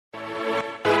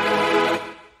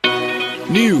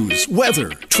News,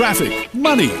 weather, traffic,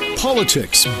 money,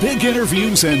 politics, big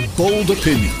interviews, and bold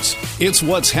opinions. It's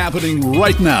what's happening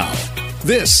right now.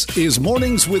 This is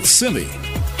Mornings with Simi.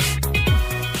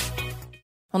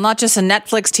 Well, not just a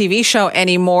Netflix TV show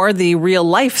anymore. The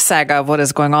real-life saga of what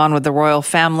is going on with the royal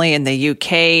family in the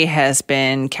UK has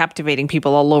been captivating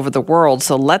people all over the world.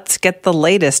 So let's get the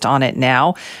latest on it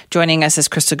now. Joining us is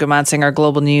Crystal Gumansing, our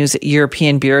Global News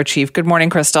European Bureau Chief. Good morning,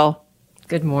 Crystal.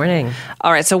 Good morning.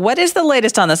 All right, so what is the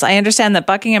latest on this? I understand that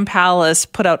Buckingham Palace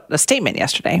put out a statement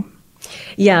yesterday.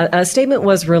 Yeah, a statement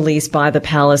was released by the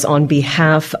palace on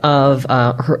behalf of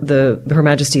Her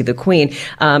Majesty the Queen.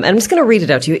 And I'm just going to read it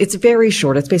out to you. It's very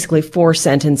short. It's basically 4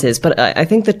 sentences, but I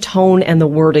think the tone and the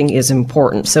wording is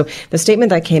important. So the statement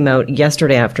that came out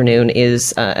yesterday afternoon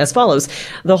is as follows.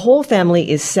 The whole family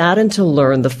is saddened to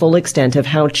learn the full extent of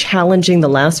how challenging the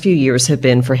last few years have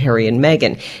been for Harry and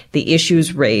Meghan. The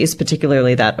issues raised,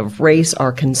 particularly that of race,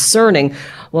 are concerning.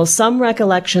 While some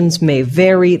recollections may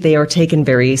vary, they are taken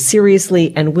very seriously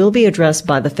and will be addressed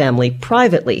by the family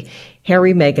privately.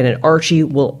 Harry, Meghan, and Archie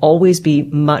will always be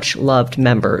much-loved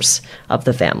members of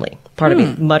the family.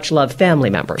 Much-loved family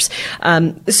members.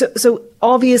 So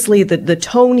obviously the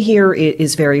tone here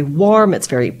is very warm, it's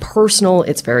very personal,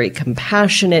 it's very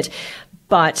compassionate,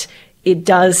 but it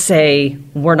does say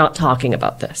we're not talking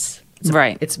about this.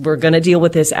 Right. We're going to deal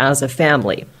with this as a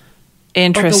family.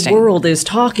 Interesting. But the world is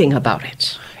talking about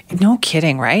it. No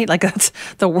kidding, right? Like that's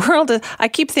the world. I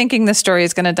keep thinking the story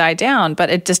is going to die down, but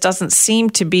it just doesn't seem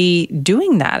to be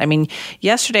doing that. I mean,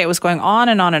 yesterday it was going on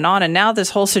and on and on. And now this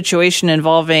whole situation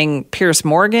involving Piers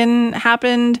Morgan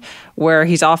happened where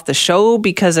he's off the show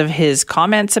because of his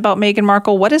comments about Meghan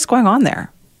Markle. What is going on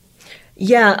there?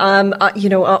 Yeah,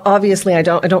 obviously I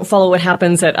don't follow what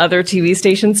happens at other TV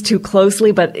stations too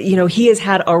closely, but, he has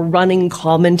had a running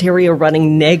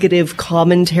negative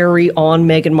commentary on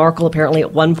Meghan Markle. Apparently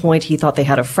at one point he thought they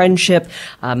had a friendship.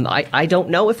 I don't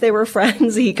know if they were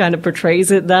friends. He kind of portrays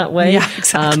it that way. Yeah,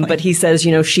 exactly. But he says,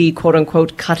 she quote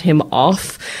unquote cut him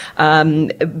off.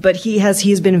 But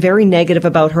he's been very negative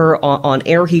about her on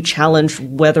air. He challenged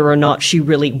whether or not she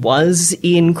really was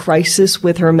in crisis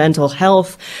with her mental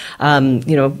health.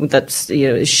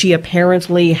 She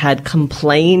apparently had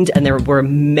complained, and there were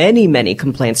many, many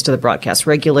complaints to the broadcast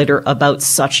regulator about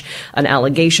such an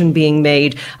allegation being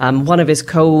made. One of his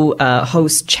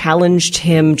co-hosts challenged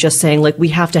him, just saying, we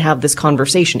have to have this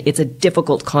conversation. It's a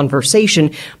difficult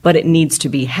conversation, but it needs to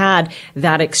be had.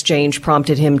 That exchange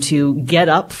prompted him to get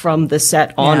up from the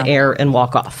set on air and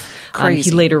walk off.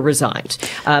 He later resigned.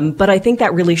 But I think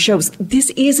that really shows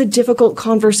this is a difficult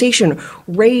conversation.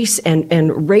 Race and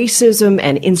racism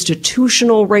and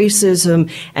institutional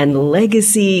racism and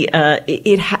legacy,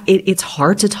 it's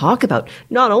hard to talk about,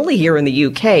 not only here in the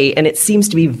UK, and it seems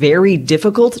to be very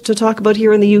difficult to talk about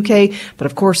here in the UK, but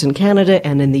of course in Canada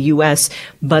and in the US.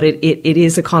 But it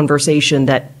is a conversation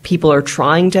that people are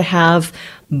trying to have,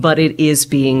 but it is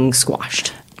being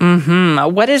squashed.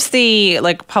 Mm-hmm. What is the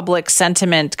public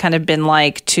sentiment kind of been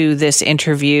like to this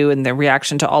interview and the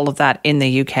reaction to all of that in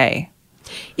the UK?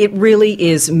 It really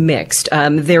is mixed.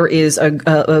 There is a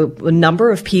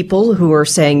number of people who are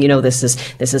saying, this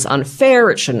is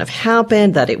unfair. It shouldn't have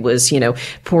happened. That it was,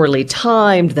 poorly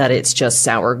timed. That it's just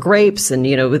sour grapes, and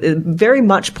very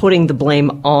much putting the blame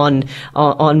on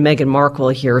Meghan Markle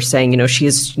here, saying she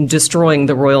is destroying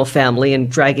the royal family and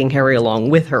dragging Harry along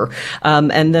with her.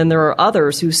 And then there are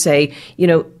others who say,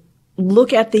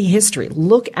 look at the history.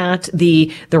 Look at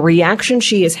the reaction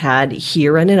she has had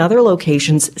here and in other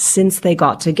locations since they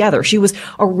got together. She was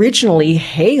originally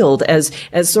hailed as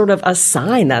sort of a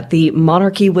sign that the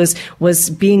monarchy was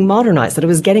being modernized, that it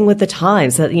was getting with the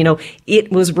times, that,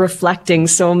 it was reflecting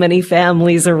so many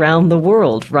families around the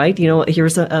world, right?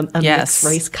 Here's a mixed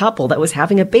race couple that was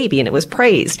having a baby and it was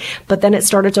praised, but then it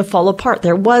started to fall apart.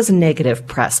 There was negative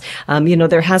press.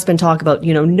 There has been talk about,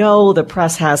 no, the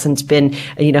press hasn't been,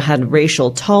 had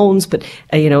racial tones, but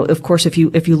of course, if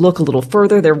you look a little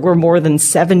further, there were more than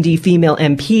 70 female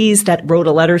MPs that wrote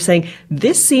a letter saying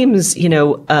this seems,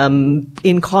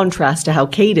 in contrast to how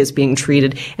Kate is being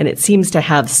treated, and it seems to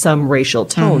have some racial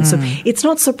tone. So it's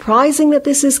not surprising that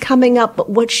this is coming up, but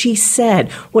what she said,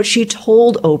 what she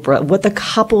told Oprah, what the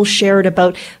couple shared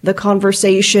about the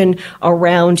conversation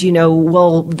around,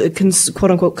 the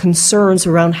quote unquote concerns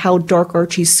around how dark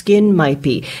Archie's skin might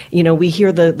be. We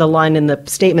hear the line in the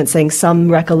statement saying some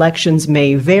recollections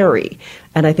may vary.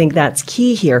 And I think that's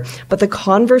key here. But the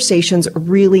conversations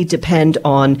really depend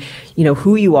on,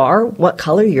 who you are, what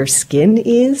color your skin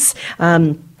is.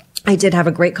 I did have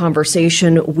a great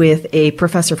conversation with a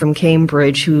professor from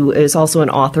Cambridge who is also an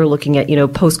author looking at,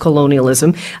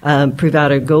 post-colonialism,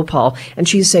 Privata Gopal. And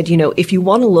she said, if you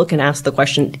want to look and ask the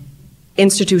question,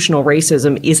 institutional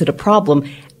racism, is it a problem?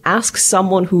 Ask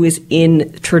someone who is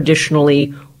in traditionally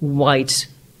white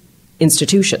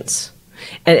institutions.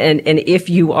 And if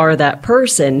you are that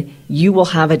person, you will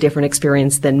have a different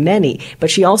experience than many.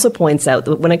 But she also points out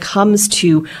that when it comes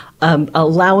to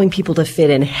allowing people to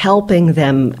fit in, helping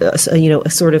them,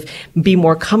 sort of be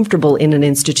more comfortable in an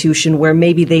institution where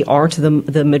maybe they are to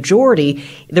the majority,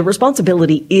 the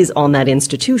responsibility is on that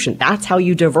institution. That's how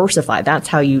you diversify. That's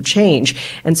how you change.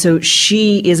 And so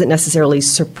she isn't necessarily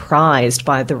surprised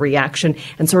by the reaction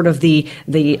and sort of the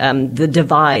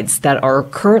divides that are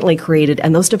currently created.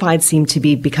 And those divides seem to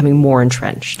be becoming more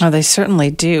entrenched. Oh, they certainly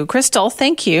do. Crystal,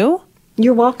 thank you.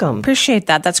 You're welcome. Appreciate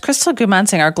that. That's Crystal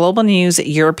Gumansing, our Global News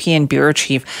European Bureau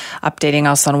Chief, updating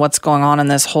us on what's going on in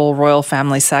this whole royal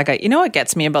family saga. You know what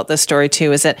gets me about this story,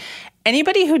 too, is that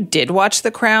anybody who did watch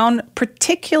The Crown,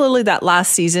 particularly that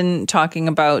last season talking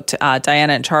about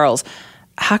Diana and Charles,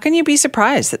 how can you be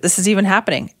surprised that this is even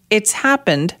happening? It's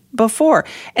happened before.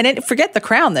 And forget The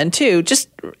Crown then, too. Just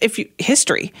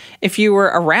history. If you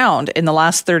were around in the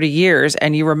last 30 years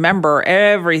and you remember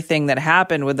everything that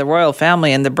happened with the royal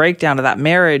family and the breakdown of that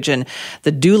marriage and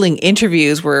the dueling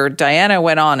interviews where Diana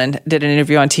went on and did an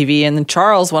interview on TV and then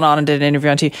Charles went on and did an interview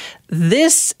on TV.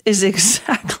 This is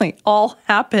exactly all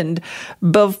happened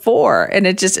before. And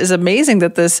it just is amazing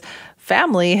that this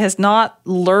family has not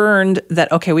learned that,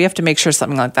 okay, we have to make sure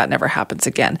something like that never happens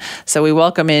again. So we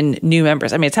welcome in new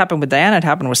members. I mean, it's happened with Diana. It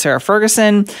happened with Sarah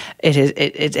Ferguson.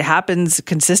 It happens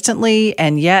consistently.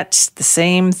 And yet the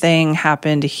same thing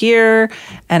happened here.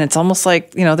 And it's almost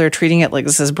like, they're treating it like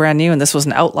this is brand new and this was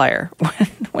an outlier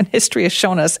when history has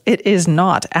shown us it is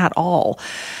not at all.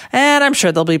 And I'm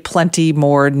sure there'll be plenty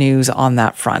more news on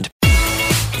that front.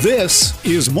 This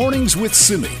is Mornings with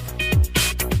Simi.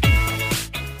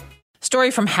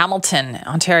 Story from Hamilton,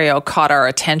 Ontario caught our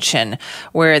attention,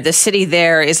 where the city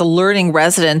there is alerting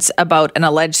residents about an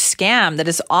alleged scam that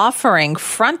is offering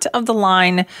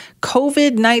front-of-the-line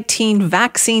COVID-19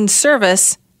 vaccine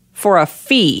service for a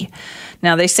fee.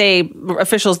 Now, they say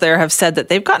officials there have said that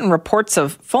they've gotten reports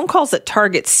of phone calls that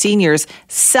target seniors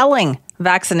selling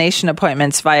vaccination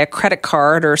appointments via credit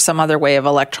card or some other way of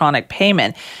electronic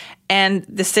payment. And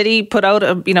the city put out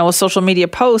a social media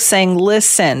post saying,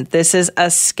 listen, this is a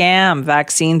scam.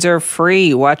 Vaccines are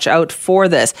free. Watch out for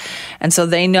this. And so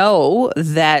they know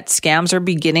that scams are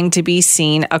beginning to be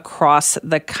seen across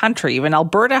the country. Even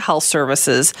Alberta Health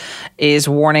Services is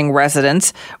warning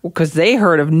residents because they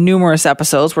heard of numerous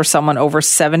episodes where someone over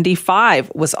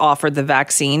 75 was offered the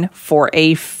vaccine for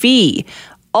a fee.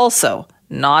 Also,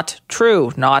 not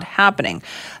true, not happening.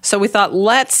 So we thought,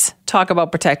 let's talk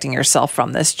about protecting yourself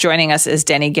from this. Joining us is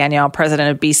Denny Gagnon,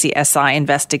 president of BCSI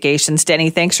Investigations. Denny,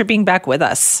 thanks for being back with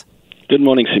us. Good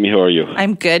morning, Simi. How are you?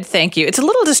 I'm good, thank you. It's a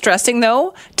little distressing,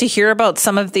 though, to hear about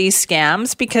some of these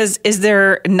scams, because is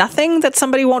there nothing that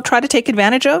somebody won't try to take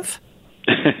advantage of?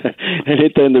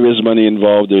 Anytime there is money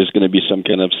involved, there's going to be some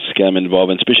kind of scam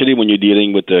involved, and especially when you're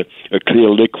dealing with a clear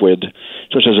liquid,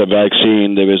 such as a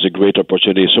vaccine, there is a great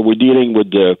opportunity. So we're dealing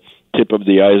with the tip of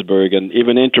the iceberg, and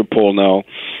even Interpol now,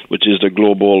 which is the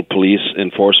global police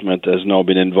enforcement, has now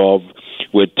been involved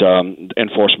with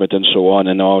enforcement and so on,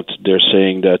 and now they're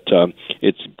saying that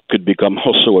it could become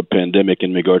also a pandemic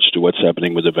in regards to what's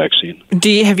happening with the vaccine.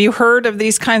 Have you heard of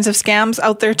these kinds of scams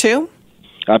out there too?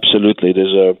 Absolutely.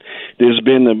 There's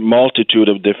been a multitude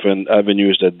of different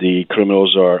avenues that the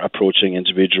criminals are approaching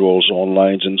individuals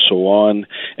online and so on.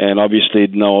 And obviously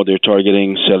now they're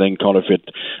targeting selling counterfeit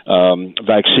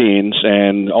vaccines.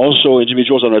 And also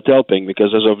individuals are not helping,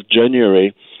 because as of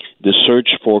January, the search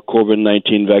for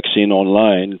COVID-19 vaccine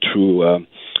online through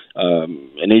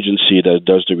an agency that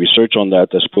does the research on that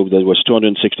has proved that it was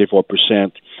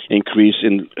 264% increase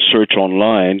in search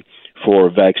online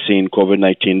for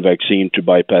COVID-19 vaccine to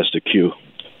bypass the queue.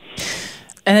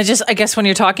 And I guess when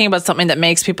you're talking about something that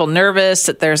makes people nervous,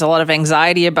 that there's a lot of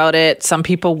anxiety about it, some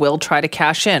people will try to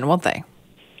cash in, won't they?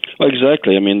 Well,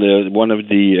 exactly. I mean, one of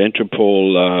the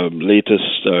Interpol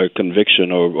latest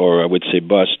conviction, or I would say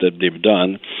bust that they've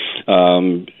done,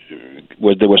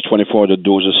 where there was 2,400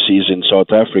 doses seized in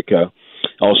South Africa,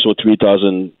 also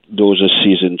 3,000 doses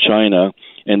seized in China,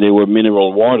 and they were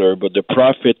mineral water, but the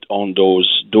profit on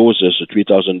those doses, the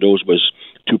 3,000 doses, was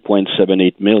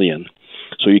 $2.78 million.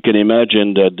 So you can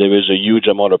imagine that there is a huge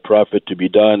amount of profit to be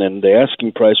done, and the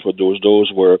asking price for those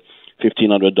doses were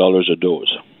 $1,500 a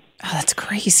dose. Oh, that's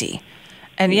crazy.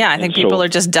 And yeah, I think people are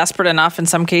just desperate enough in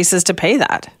some cases to pay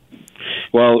that.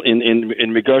 Well,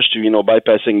 in regards to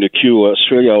bypassing the queue,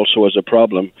 Australia also has a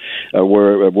problem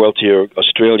where wealthier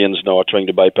Australians now are trying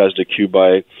to bypass the queue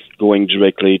by going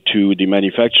directly to the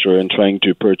manufacturer and trying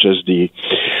to purchase the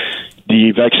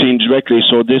vaccine directly.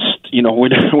 So this,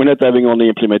 we're not having only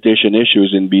implementation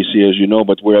issues in BC, as you know,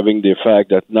 but we're having the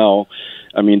fact that now,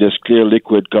 there's clear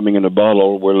liquid coming in a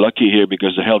bottle. We're lucky here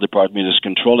because the health department is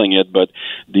controlling it, but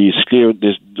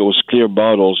those clear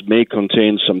bottles may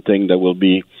contain something that will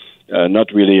be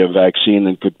not really a vaccine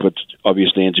and could put,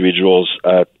 obviously, individuals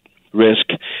at risk.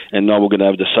 And now we're going to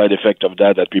have the side effect of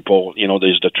that people,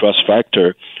 there's the trust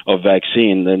factor of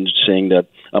vaccine and saying that,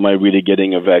 am I really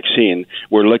getting a vaccine?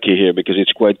 We're lucky here because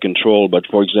it's quite controlled. But,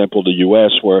 for example, the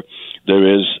U.S., where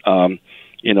there is,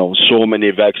 so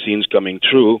many vaccines coming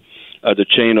through, the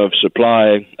chain of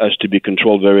supply has to be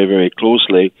controlled very, very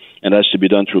closely and has to be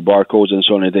done through barcodes and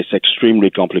so on. And it's extremely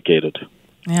complicated.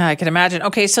 Yeah, I can imagine.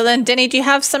 Okay, so then, Denny, do you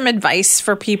have some advice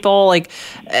for people?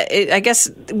 I guess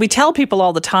we tell people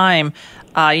all the time,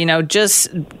 just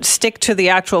stick to the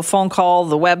actual phone call,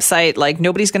 the website. Like,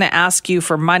 nobody's going to ask you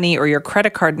for money or your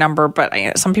credit card number, but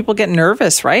some people get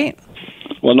nervous, right?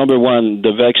 Well, number one,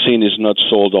 the vaccine is not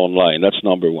sold online. That's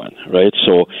number one, right?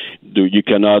 So you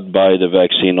cannot buy the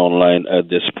vaccine online at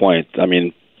this point.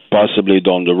 Possibly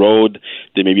down the road,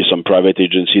 there may be some private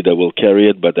agency that will carry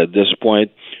it, but at this point,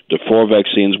 the 4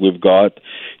 vaccines we've got,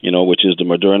 which is the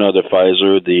Moderna, the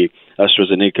Pfizer, the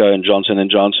AstraZeneca, and Johnson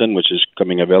 & Johnson, which is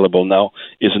coming available now,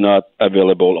 is not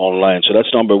available online. So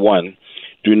that's number one.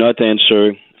 Do not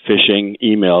answer phishing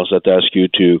emails that ask you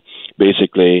to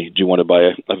basically, do you want to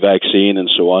buy a vaccine and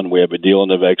so on? We have a deal on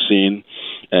the vaccine.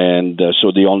 And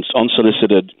so the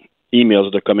unsolicited emails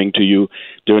that are coming to you,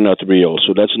 they're not real.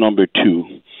 So that's number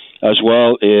 2. As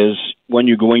well as when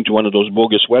you're going to one of those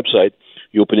bogus websites,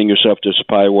 you're opening yourself to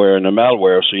spyware and a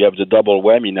malware, so you have the double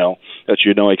whammy now that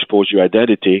you now expose your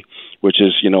identity, which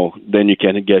is, then you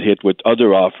can get hit with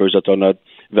other offers that are not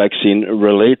vaccine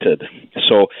related.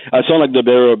 So I sound like the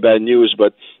bearer of bad news,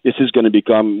 but this is going to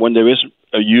become, when there is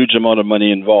a huge amount of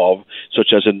money involved,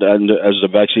 such as the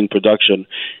vaccine production,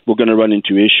 we're going to run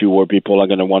into issue where people are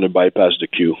going to want to bypass the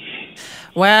queue.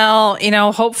 Well,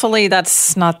 hopefully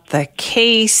that's not the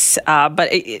case, but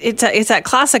it's that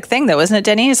classic thing, though, isn't it,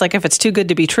 Denny? It's like if it's too good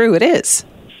to be true, it is.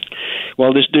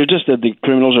 Well, they're just that the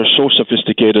criminals are so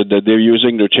sophisticated that they're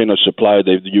using their chain of supply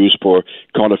they've used for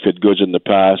counterfeit goods in the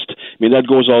past. That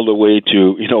goes all the way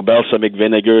to, balsamic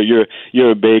vinegar.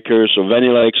 You're a baker, so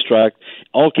vanilla extract.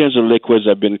 All kinds of liquids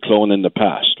have been cloned in the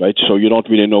past, right? So you don't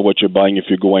really know what you're buying if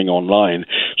you're going online.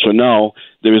 So now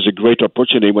there is a great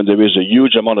opportunity when there is a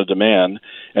huge amount of demand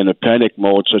and a panic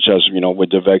mode, such as,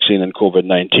 with the vaccine and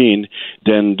COVID-19,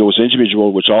 then those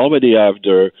individuals which already have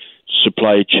their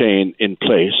supply chain in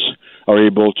place are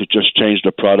able to just change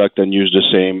the product and use the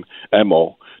same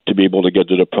MO to be able to get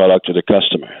to the product to the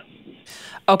customer.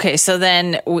 Okay, so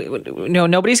then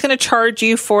nobody's going to charge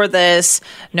you for this.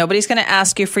 Nobody's going to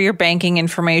ask you for your banking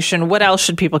information. What else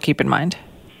should people keep in mind?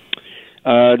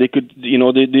 They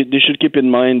should keep in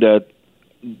mind that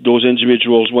those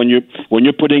individuals, when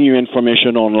you're putting your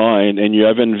information online and you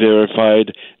haven't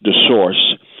verified the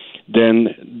source, then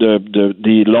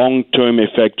the long-term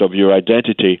effect of your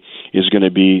identity is going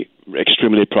to be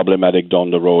extremely problematic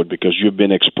down the road because you've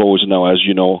been exposed now. As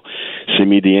you know,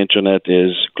 Simi, the internet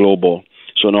is global.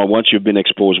 So now once you've been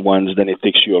exposed once, then it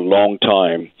takes you a long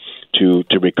time to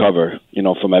recover,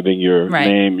 from having your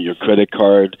name, your credit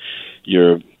card,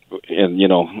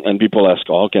 and people ask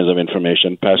all kinds of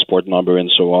information, passport number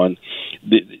and so on.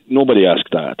 Nobody asks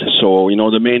that. So,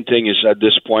 the main thing is at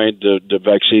this point, the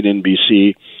vaccine in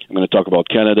BC, I'm going to talk about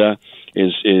Canada,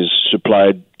 is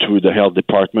supplied through the health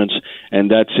departments, and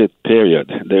that's it,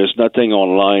 period. There's nothing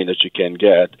online that you can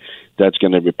get that's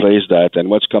going to replace that, and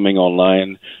what's coming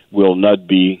online will not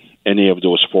be any of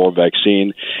those 4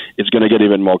 vaccines. It's going to get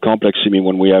even more complex,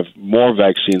 when we have more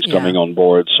vaccines coming on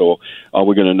board. So are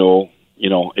we going to know,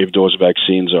 if those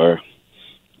vaccines are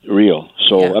real?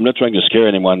 So I'm not trying to scare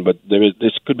anyone, but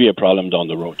this could be a problem down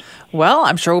the road. Well,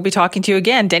 I'm sure we'll be talking to you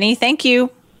again. Denny, thank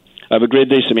you. Have a great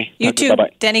day, Simi. You too.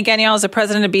 Bye-bye. Denny Gagnon is the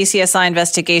president of BCSI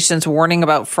Investigations, warning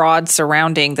about fraud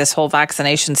surrounding this whole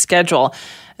vaccination schedule.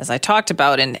 As I talked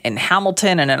about in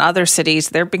Hamilton and in other cities,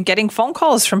 they've been getting phone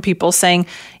calls from people saying,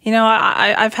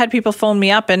 I've had people phone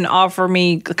me up and offer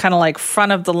me kind of like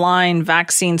front of the line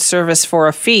vaccine service for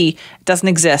a fee. It doesn't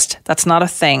exist. That's not a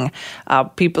thing.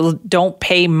 People don't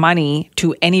pay money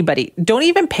to anybody. Don't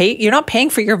even pay. You're not paying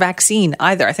for your vaccine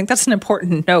either. I think that's an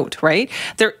important note, right?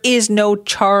 There is no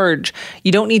charge charge.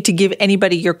 You don't need to give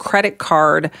anybody your credit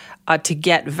card to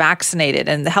get vaccinated.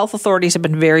 And the health authorities have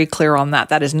been very clear on that.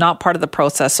 That is not part of the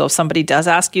process. So if somebody does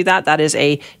ask you that, that is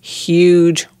a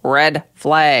huge red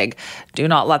flag. Do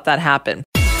not let that happen.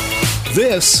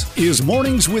 This is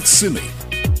Mornings with Simi.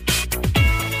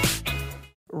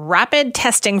 Rapid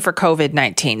testing for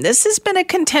COVID-19. This has been a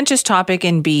contentious topic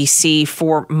in BC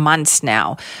for months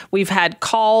now. We've had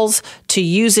calls to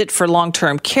use it for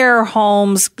long-term care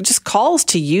homes, just calls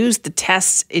to use the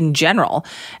tests in general.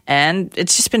 And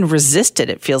it's just been resisted,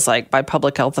 it feels like, by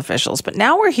public health officials. But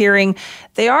now we're hearing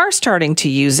they are starting to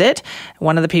use it.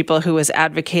 One of the people who has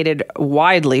advocated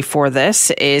widely for this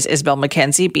is Isabel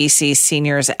McKenzie, BC's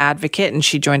seniors advocate, and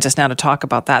she joins us now to talk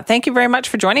about that. Thank you very much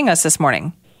for joining us this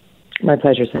morning. My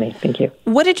pleasure, Sunny. Thank you.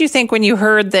 What did you think when you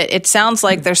heard that it sounds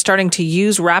like they're starting to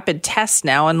use rapid tests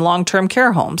now in long-term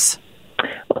care homes?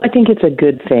 Well, I think it's a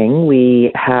good thing.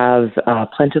 We have a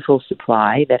plentiful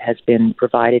supply that has been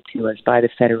provided to us by the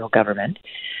federal government.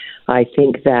 I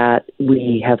think that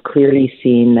we have clearly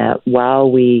seen that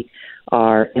while we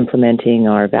are implementing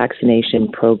our vaccination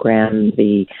program,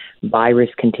 the virus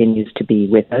continues to be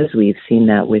with us. We've seen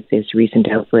that with this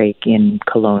recent outbreak in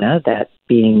Kelowna, that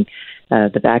being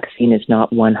the vaccine is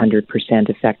not 100%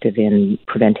 effective in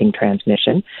preventing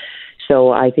transmission.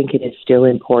 So I think it is still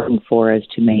important for us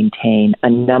to maintain a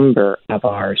number of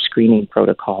our screening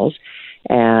protocols,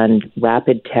 and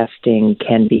rapid testing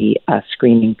can be a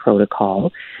screening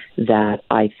protocol that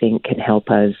I think can help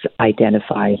us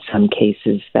identify some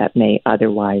cases that may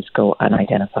otherwise go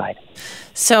unidentified.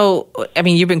 So, I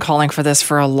mean, you've been calling for this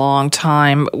for a long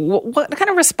time. What kind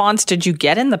of response did you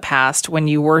get in the past when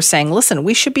you were saying, listen,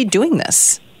 we should be doing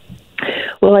this?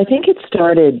 Well, I think it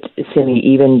started, Simi,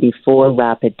 even before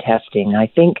rapid testing. I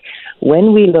think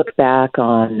when we look back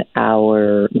on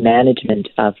our management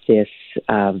of this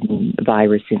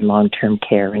virus in long-term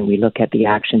care, and we look at the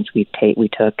actions we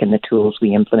took and the tools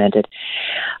we implemented,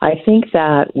 I think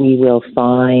that we will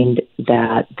find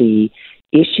that the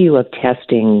issue of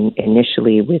testing,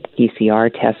 initially with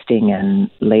PCR testing and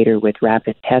later with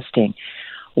rapid testing,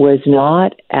 was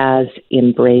not as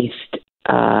embraced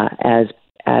as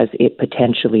it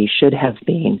potentially should have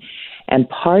been. And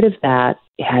part of that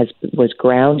was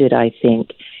grounded, I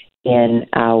think, in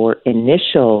our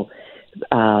initial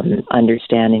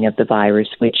understanding of the virus,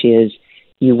 which is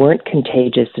you weren't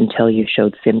contagious until you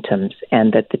showed symptoms,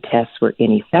 and that the tests were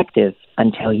ineffective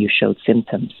until you showed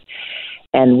symptoms.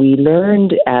 And we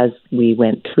learned as we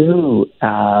went through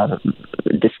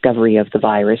discovery of the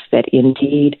virus that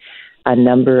indeed a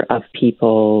number of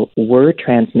people were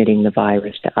transmitting the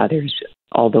virus to others,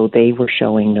 although they were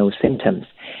showing no symptoms.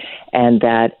 And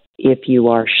that if you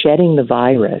are shedding the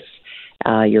virus,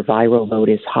 your viral load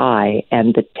is high,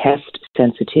 and the test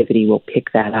sensitivity will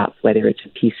pick that up, whether it's a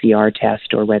PCR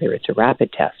test or whether it's a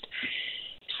rapid test.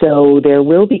 So there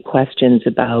will be questions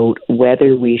about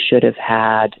whether we should have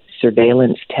had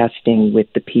surveillance testing with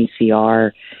the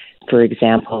PCR, for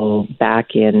example,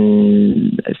 back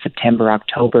in September,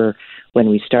 October, when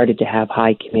we started to have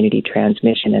high community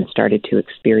transmission and started to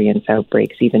experience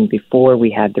outbreaks even before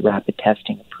we had the rapid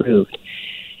testing approved.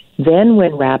 Then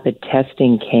when rapid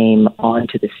testing came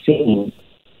onto the scene,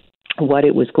 what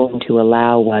it was going to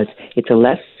allow was, it's a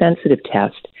less sensitive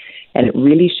test, and it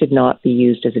really should not be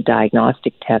used as a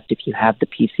diagnostic test if you have the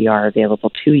PCR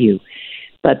available to you,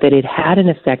 but that it had an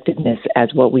effectiveness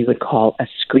as what we would call a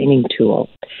screening tool.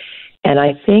 And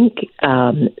I think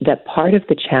that part of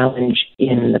the challenge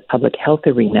in the public health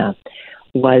arena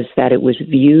was that it was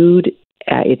viewed,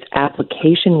 its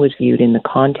application was viewed in the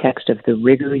context of the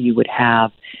rigor you would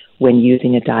have when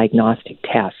using a diagnostic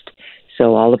test.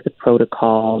 So all of the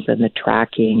protocols and the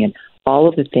tracking and all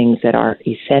of the things that are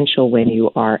essential when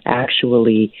you are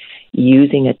actually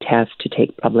using a test to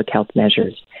take public health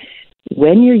measures.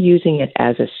 When you're using it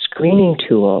as a screening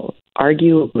tool,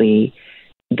 arguably,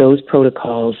 those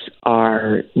protocols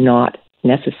are not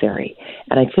necessary.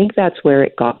 And I think that's where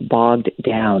it got bogged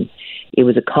down. It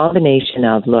was a combination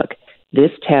of, look,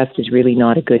 this test is really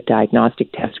not a good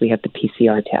diagnostic test. We have the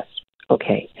PCR test.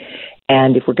 Okay.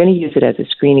 And if we're going to use it as a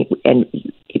screening, and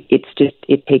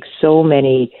it takes so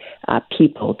many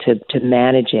people to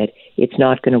manage it, it's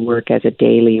not going to work as a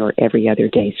daily or every other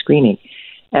day screening.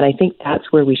 And I think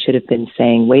that's where we should have been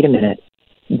saying, wait a minute,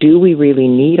 do we really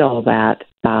need all that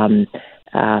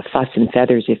fuss and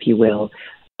feathers, if you will,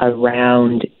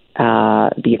 around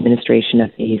the administration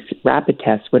of these rapid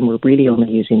tests when we're really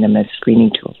only using them as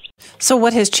screening tools? So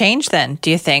what has changed then,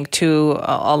 do you think, to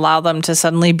allow them to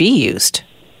suddenly be used?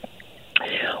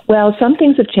 Well, some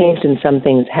things have changed and some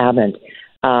things haven't.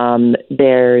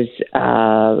 There's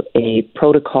a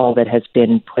protocol that has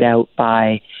been put out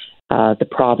by the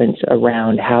province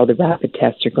around how the rapid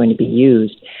tests are going to be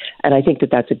used. And I think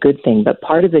that that's a good thing. But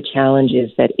part of the challenge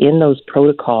is that in those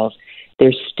protocols,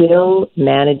 they're still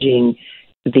managing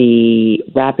the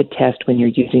rapid test when you're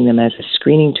using them as a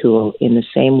screening tool in the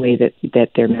same way that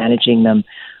they're managing them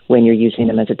when you're using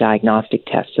them as a diagnostic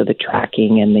test. So the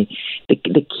tracking and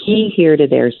the key here to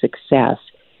their success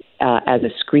as a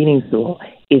screening tool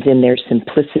is in their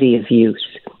simplicity of use.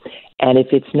 And if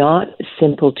it's not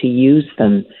simple to use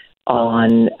them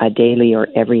on a daily or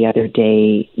every other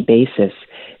day basis,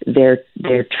 their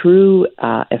true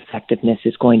effectiveness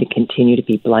is going to continue to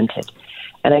be blunted.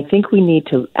 And I think we need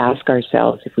to ask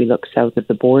ourselves, if we look south of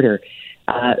the border,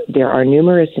 there are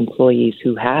numerous employees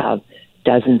who have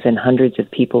dozens and hundreds of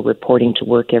people reporting to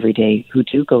work every day who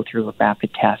do go through a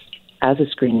rapid test as a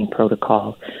screening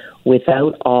protocol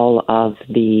without all of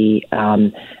the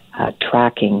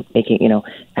tracking,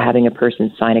 having a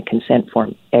person sign a consent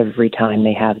form every time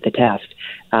they have the test,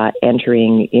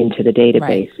 entering into the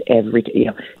database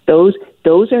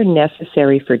those are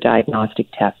necessary for diagnostic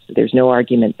tests. There's no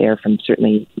argument there from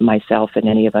certainly myself and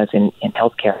any of us in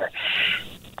healthcare.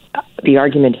 The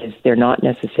argument is they're not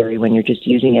necessary when you're just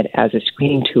using it as a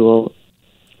screening tool,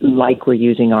 like we're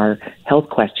using our health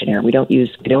questionnaire. We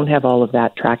don't have all of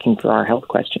that tracking for our health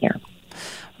questionnaire.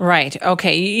 Right.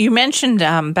 Okay. You mentioned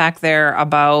back there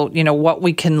about, what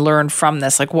we can learn from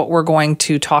this, like what we're going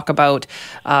to talk about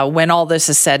when all this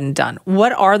is said and done.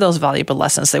 What are those valuable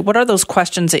lessons? What are those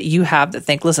questions that you have that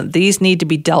think, listen, these need to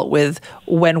be dealt with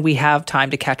when we have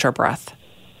time to catch our breath?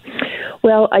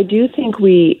 Well, I do think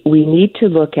we need to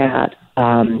look at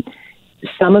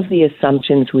some of the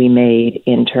assumptions we made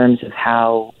in terms of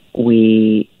how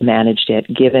we managed it,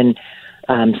 given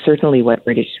certainly what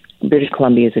British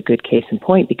Columbia is a good case in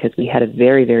point, because we had a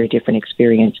very, very different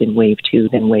experience in Wave 2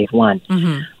 than Wave 1.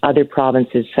 Mm-hmm. Other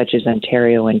provinces such as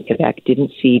Ontario and Quebec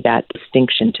didn't see that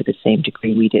distinction to the same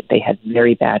degree we did. They had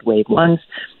very bad Wave 1s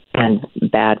and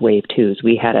bad Wave 2s.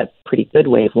 We had a pretty good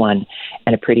Wave 1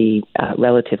 and a pretty,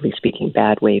 relatively speaking,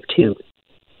 bad Wave 2.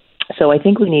 So I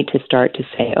think we need to start to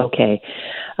say, okay,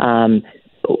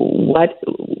 what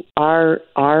our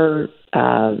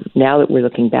now that we're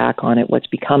looking back on it, what's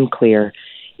become clear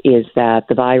is that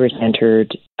the virus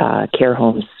entered care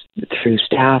homes through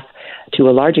staff, to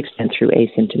a large extent through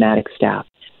asymptomatic staff.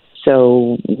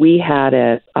 So we had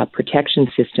a protection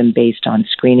system based on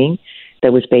screening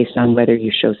that was based on whether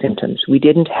you show symptoms. We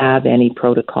didn't have any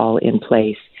protocol in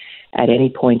place at any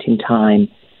point in time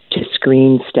to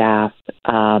screen staff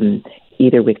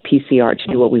either with PCR,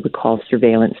 to do what we would call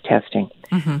surveillance testing.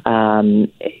 Mm-hmm.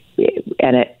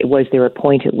 Was there a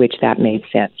point at which that made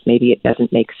sense? Maybe it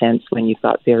doesn't make sense when you've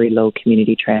got very low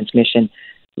community transmission,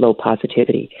 low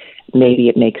positivity. Maybe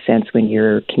it makes sense when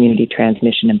your community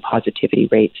transmission and positivity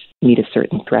rates meet a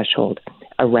certain threshold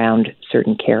around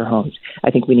certain care homes.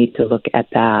 I think we need to look at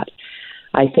that.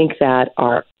 I think that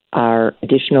our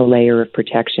additional layer of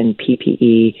protection,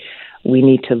 PPE, we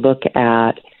need to look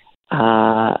at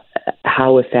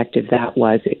how effective that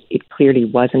was. It clearly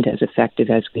wasn't as effective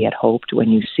as we had hoped when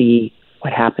you see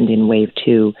what happened in Wave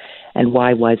 2. And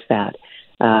why was that?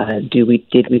 Did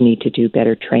we need to do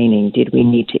better training? Did we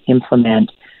need to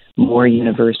implement more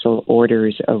universal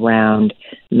orders around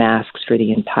masks for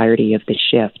the entirety of the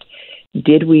shift?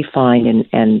 Did we find,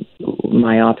 and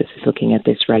my office is looking at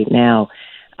this right now,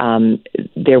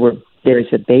 there's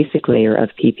a basic layer of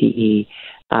PPE,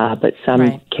 but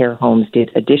some care homes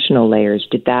did additional layers.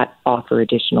 Did that offer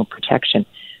additional protection?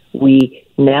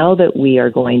 Now that we are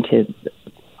going to,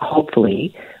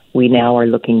 hopefully, we now are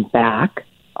looking back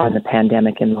on the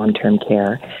pandemic in long-term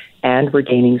care, and we're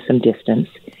gaining some distance.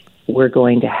 We're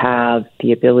going to have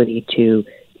the ability to,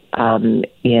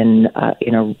 in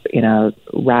a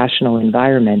rational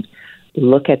environment,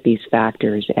 look at these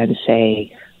factors and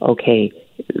say, okay,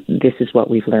 this is what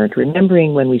we've learned.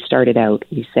 Remembering when we started out,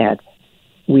 we said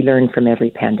we learn from every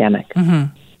pandemic.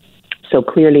 Mm-hmm. So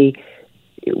clearly,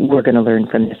 we're going to learn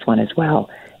from this one as well.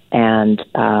 And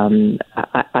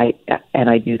I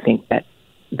do think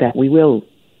that we will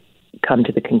come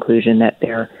to the conclusion that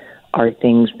there are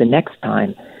things the next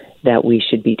time that we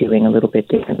should be doing a little bit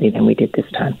differently than we did this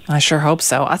time. I sure hope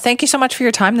so. Thank you so much for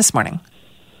your time this morning.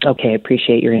 Okay, I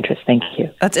appreciate your interest. Thank you.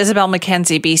 That's Isabel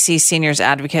McKenzie, BC Seniors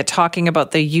Advocate, talking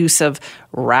about the use of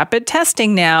rapid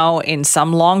testing now in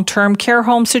some long-term care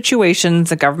home situations.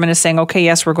 The government is saying, okay,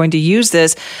 yes, we're going to use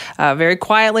this, very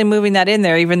quietly moving that in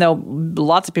there, even though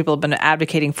lots of people have been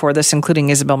advocating for this, including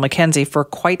Isabel McKenzie, for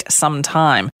quite some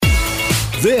time.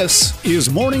 This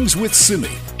is Mornings with Simi.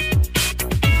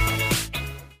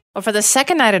 Well, for the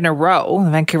second night in a row, the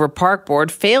Vancouver Park Board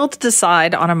failed to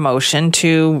decide on a motion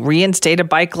to reinstate a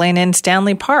bike lane in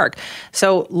Stanley Park.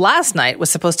 So last night was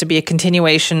supposed to be a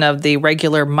continuation of the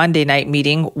regular Monday night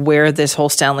meeting where this whole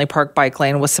Stanley Park bike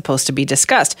lane was supposed to be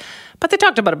discussed. But they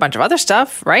talked about a bunch of other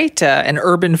stuff, right? An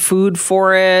urban food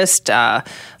forest, a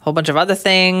whole bunch of other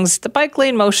things. The bike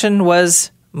lane motion was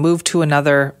moved to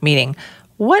another meeting.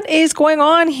 What is going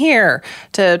on here?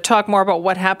 To talk more about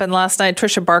what happened last night,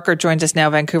 Tricia Barker joins us now,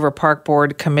 Vancouver Park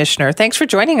Board Commissioner. Thanks for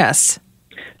joining us.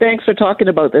 Thanks for talking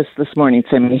about this morning,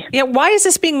 Simi. Yeah, why is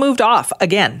this being moved off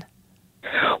again?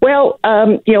 Well,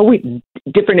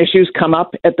 different issues come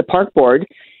up at the Park Board,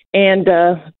 and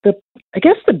I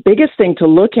guess the biggest thing to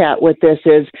look at with this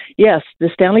is, yes,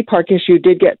 the Stanley Park issue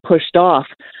did get pushed off,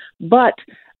 but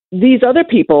these other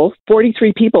people,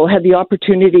 43 people, had the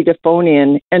opportunity to phone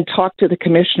in and talk to the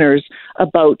commissioners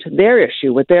about their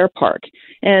issue with their park.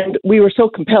 And we were so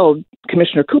compelled,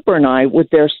 Commissioner Cooper and I, with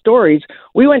their stories,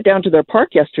 we went down to their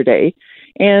park yesterday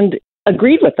and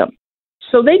agreed with them.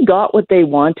 So they got what they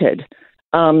wanted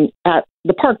at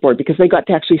the Park Board because they got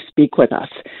to actually speak with us.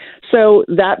 So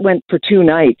that went for 2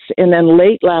 nights. And then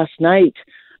late last night,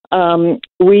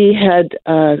 we had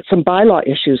some bylaw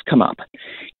issues come up.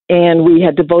 And we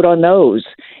had to vote on those.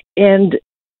 And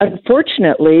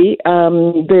unfortunately,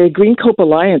 the Green Cope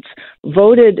Alliance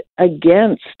voted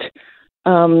against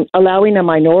allowing a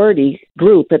minority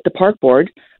group at the Park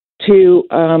Board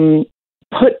to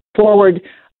put forward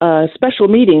a special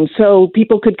meeting so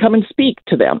people could come and speak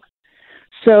to them.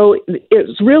 So it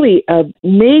was really a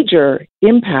major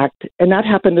impact, and that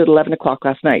happened at 11 o'clock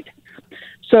last night.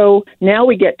 So now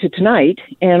we get to tonight,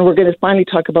 and we're going to finally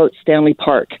talk about Stanley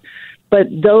Park. But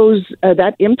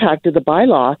that impact of the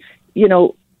bylaw,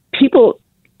 people,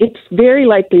 it's very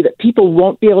likely that people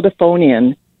won't be able to phone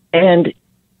in and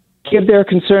give their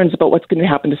concerns about what's going to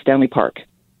happen to Stanley Park.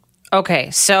 Okay,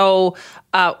 so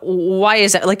why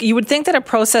is that? Like, you would think that a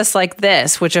process like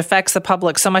this, which affects the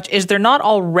public so much, is there not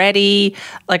already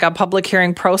like a public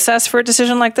hearing process for a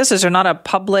decision like this? Is there not a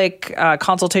public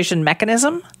consultation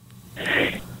mechanism?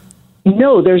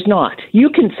 No, there's not. You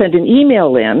can send an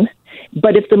email in.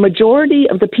 But if the majority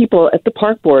of the people at the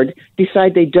Park Board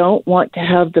decide they don't want to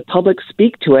have the public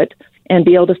speak to it and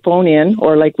be able to phone in,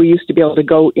 or like we used to be able to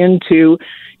go into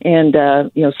and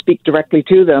speak directly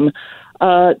to them,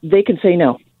 they can say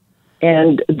no.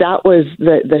 And that was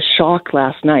the shock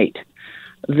last night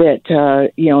that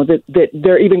that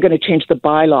they're even going to change the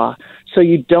bylaw so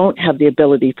you don't have the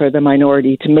ability for the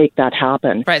minority to make that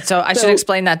happen. Right. So I should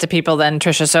explain that to people then,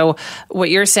 Tricia. So what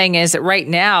you're saying is that right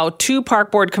now, 2 Park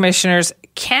Board commissioners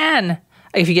can,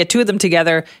 if you get 2 of them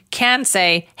together, can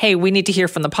say, hey, we need to hear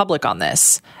from the public on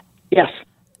this. Yes.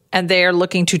 And they're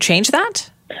looking to change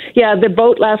that? Yeah, the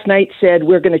vote last night said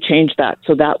we're going to change that,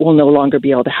 so that will no longer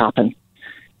be able to happen.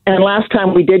 And last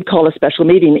time we did call a special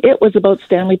meeting, it was about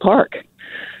Stanley Park.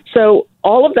 So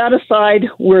all of that aside,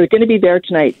 we're going to be there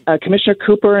tonight. Commissioner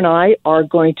Cooper and I are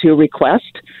going to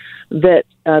request that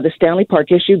the Stanley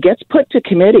Park issue gets put to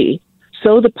committee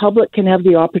so the public can have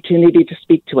the opportunity to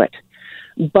speak to it.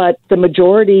 But the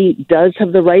majority does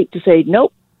have the right to say,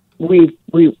 nope, we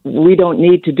don't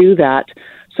need to do that,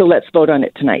 so let's vote on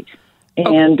it tonight.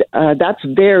 And that's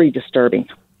very disturbing.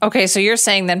 Okay, so you're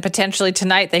saying then potentially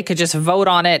tonight they could just vote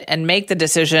on it and make the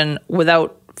decision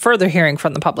without further hearing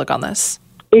from the public on this?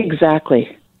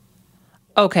 Exactly.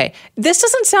 Okay. This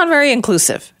doesn't sound very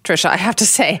inclusive, Tricia, I have to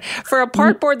say. For a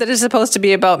park board that is supposed to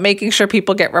be about making sure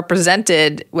people get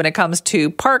represented when it comes to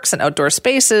parks and outdoor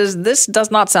spaces, this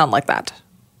does not sound like that.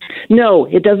 No,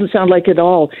 it doesn't sound like it at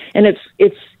all. And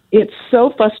it's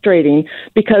so frustrating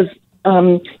because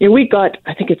we got,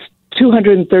 I think it's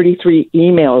 233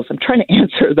 emails. I'm trying to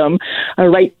answer them,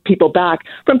 write people back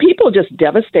from people just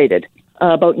devastated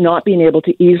about not being able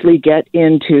to easily get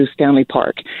into Stanley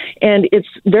Park. And it's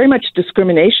very much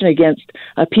discrimination against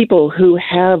people who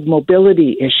have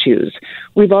mobility issues.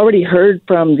 We've already heard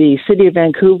from the City of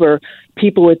Vancouver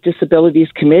People with Disabilities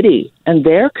Committee and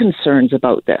their concerns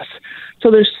about this. So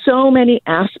there's so many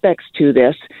aspects to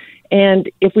this. And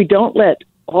if we don't let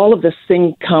all of this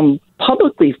thing come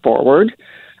publicly forward,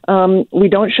 we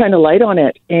don't shine a light on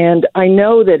it. And I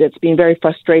know that it's been very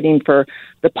frustrating for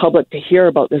the public to hear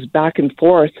about this back and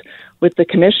forth with the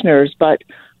commissioners. But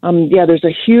there's a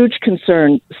huge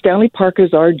concern. Stanley Park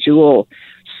is our jewel.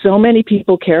 So many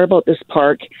people care about this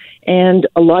park, and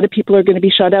a lot of people are going to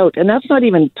be shut out. And that's not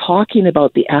even talking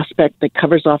about the aspect that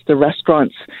covers off the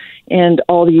restaurants and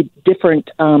all the different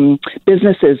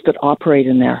businesses that operate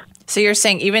in there. So you're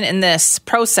saying even in this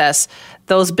process,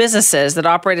 those businesses that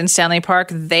operate in Stanley Park,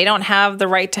 they don't have the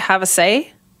right to have a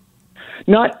say?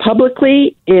 not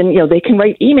publicly they can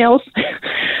write emails,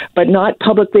 but not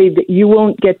publicly. That you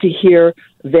won't get to hear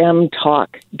them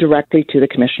talk directly to the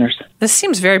commissioners. This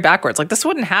seems very backwards. Like, this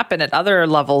wouldn't happen at other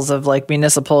levels of like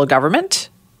municipal government.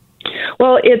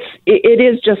 Well, it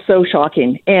is just so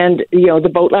shocking. And,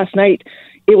 the vote last night,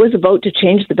 it was a vote to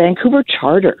change the Vancouver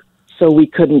charter so we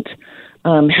couldn't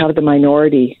have the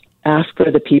minority ask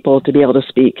for the people to be able to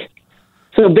speak.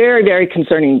 So very, very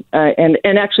concerning and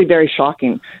actually very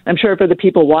shocking. I'm sure for the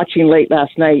people watching late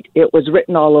last night, it was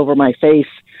written all over my face.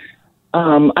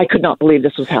 I could not believe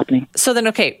this was happening. So then,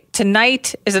 okay,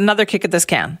 tonight is another kick at this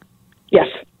can. Yes,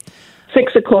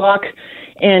 6:00,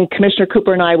 and Commissioner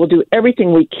Cooper and I will do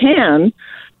everything we can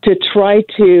to try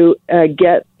to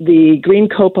get the Green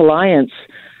Cope Alliance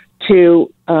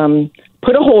to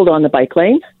put a hold on the bike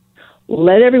lane,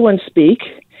 let everyone speak,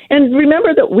 and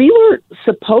remember that we were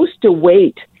supposed to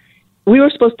wait. We were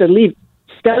supposed to leave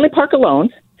Stanley Park alone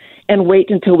and wait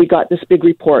until we got this big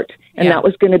report, and that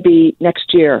was going to be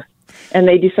next year. And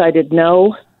they decided,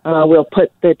 no, we'll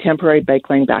put the temporary bike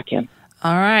lane back in.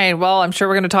 All right. Well, I'm sure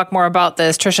we're going to talk more about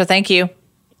this. Tricia, thank you.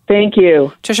 Thank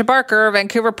you. Tricia Barker,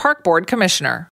 Vancouver Park Board Commissioner.